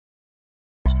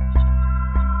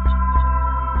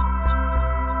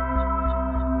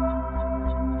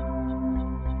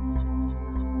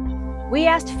We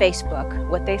asked Facebook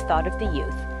what they thought of the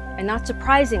youth, and not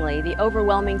surprisingly, the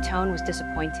overwhelming tone was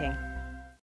disappointing.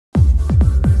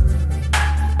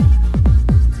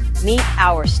 Meet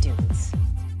our students.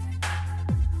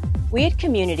 We at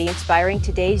Community Inspiring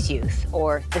Today's Youth,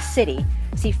 or the City,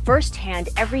 see firsthand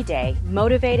every day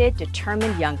motivated,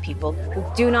 determined young people who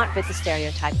do not fit the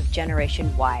stereotype of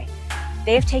Generation Y.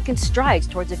 They have taken strides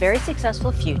towards a very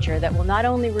successful future that will not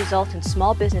only result in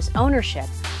small business ownership,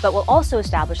 but will also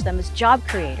establish them as job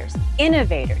creators,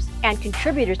 innovators, and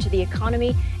contributors to the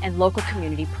economy and local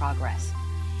community progress.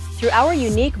 Through our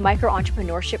unique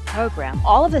micro-entrepreneurship program,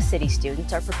 all of the City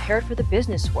students are prepared for the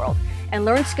business world and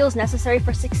learn skills necessary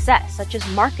for success, such as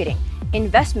marketing,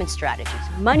 investment strategies,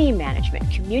 money management,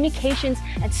 communications,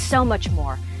 and so much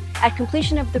more. At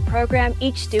completion of the program,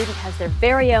 each student has their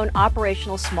very own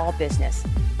operational small business.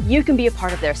 You can be a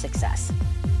part of their success.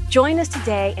 Join us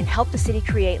today and help the City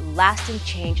create lasting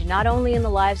change not only in the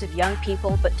lives of young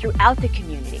people, but throughout the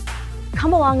community.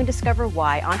 Come along and discover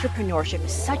why entrepreneurship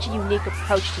is such a unique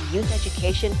approach to youth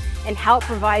education and how it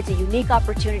provides a unique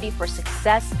opportunity for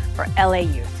success for LA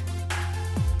youth.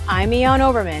 I'm Eon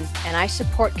Oberman, and I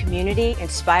support Community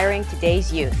Inspiring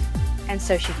Today's Youth, and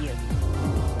so should you.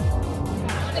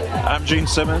 I'm Gene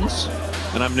Simmons,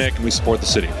 and I'm Nick, and we support the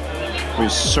City. We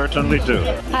certainly do.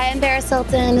 Hi, I'm Barris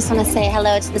Hilton. Just want to say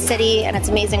hello to the City, and it's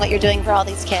amazing what you're doing for all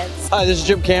these kids. Hi, this is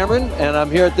Jim Cameron, and I'm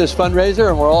here at this fundraiser,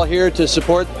 and we're all here to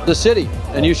support the City,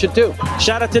 and you should too.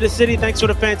 Shout out to the City. Thanks for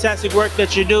the fantastic work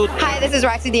that you do. Hi, this is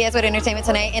Roxy Diaz with Entertainment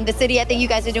Tonight. In the City, I think you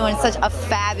guys are doing such a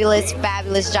fabulous,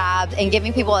 fabulous job and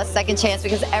giving people a second chance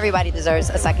because everybody deserves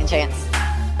a second chance.